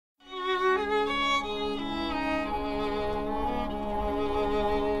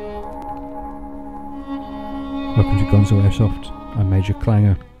Welcome to Glasgow Airsoft. I'm Major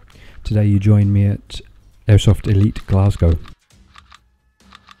Clanger. Today you join me at Airsoft Elite Glasgow,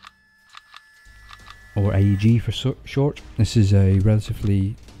 or AEG for short. This is a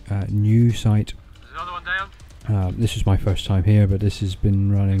relatively new site. There's another one down. This is my first time here, but this has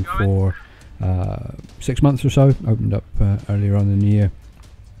been running for 6 months or so. Opened up earlier on in the year,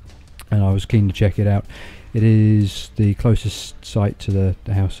 and I was keen to check it out. It is the closest site to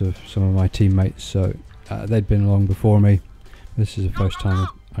the house of some of my teammates, so they'd been along before me. This is the first time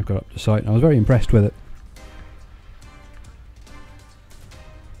I got up the site, and I was very impressed with it.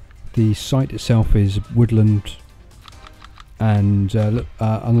 The site itself is woodland, and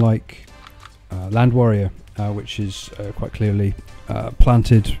unlike Land Warrior, which is quite clearly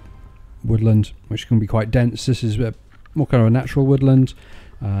planted woodland, which can be quite dense, this is more kind of a natural woodland,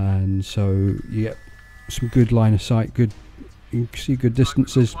 and so you get some good line of sight, you can see good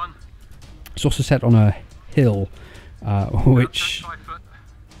distances. It's also set on a hill, which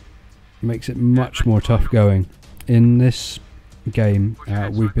makes it much more tough going. In this game,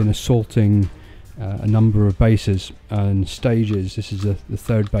 we've been assaulting a number of bases and stages. This is the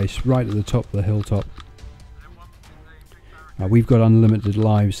third base right at the top of the hilltop. We've got unlimited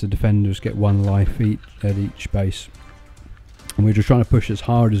lives. The defenders get 1 life at each base, and we're just trying to push as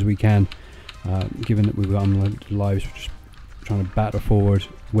hard as we can. Given that we've got unlimited lives, we're just trying to batter forward,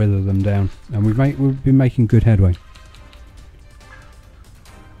 wither them down, and we've been making good headway.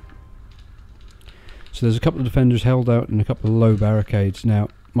 So there's a couple of defenders held out and a couple of low barricades. Now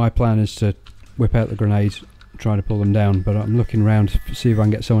my plan is to whip out the grenades, try to pull them down, but I'm looking around to see if I can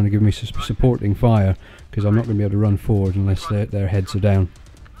get someone to give me supporting fire, because I'm not going to be able to run forward unless their heads are down.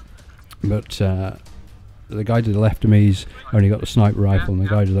 But the guy to the left of me's only got the sniper rifle, and the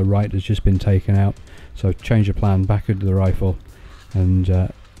guy to the right has just been taken out. So change of plan, back into the rifle, and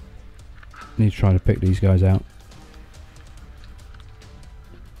need to try to pick these guys out.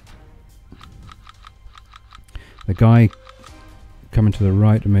 The guy coming to the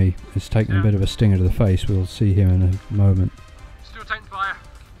right of me is taking a bit of a stinger to the face. We'll see him in a moment. Still taking fire.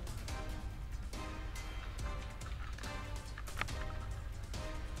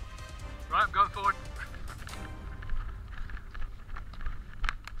 Right, I'm going forward.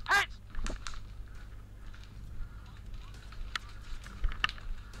 Hit!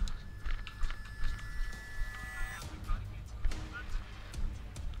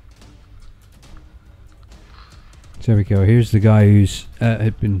 So there we go. Here's the guy who's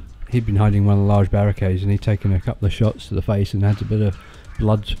he'd been hiding one of the large barricades, and he'd taken a couple of shots to the face and had a bit of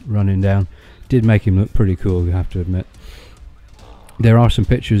blood running down. Did make him look pretty cool, you have to admit. There are some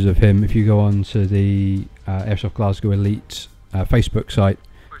pictures of him if you go on to the Airsoft Glasgow Elite Facebook site,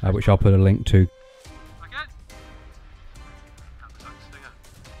 which I'll put a link to. Again.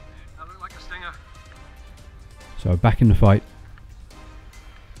 That looked like a stinger. So back in the fight.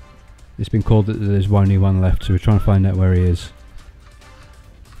 It's been called that there's only one left, so we're trying to find out where he is.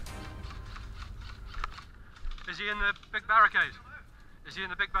 Is he in the big barricade? Is he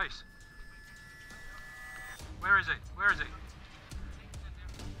in the big base? Where is he? Where is he?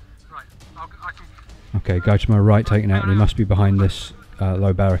 Right, I can... Okay, guy to my right taken out, and he must be behind this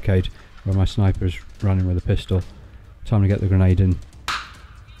low barricade where my sniper's running with a pistol. Time to get the grenade in.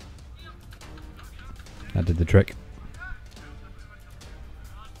 That did the trick.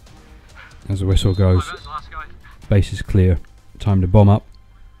 As the whistle goes, base is clear. Time to bomb up.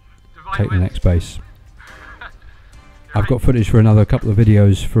 Take the next base. I've got footage for another couple of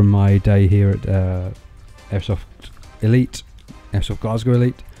videos from my day here at Airsoft Elite, Airsoft Glasgow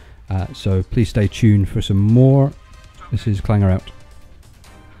Elite. So please stay tuned for some more. This is Clanger out.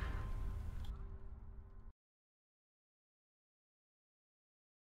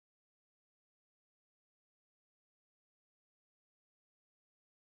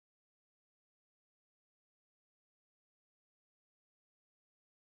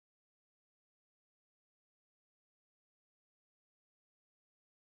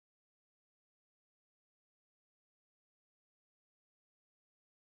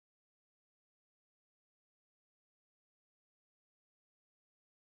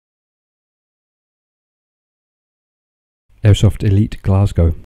 Airsoft Elite Glasgow.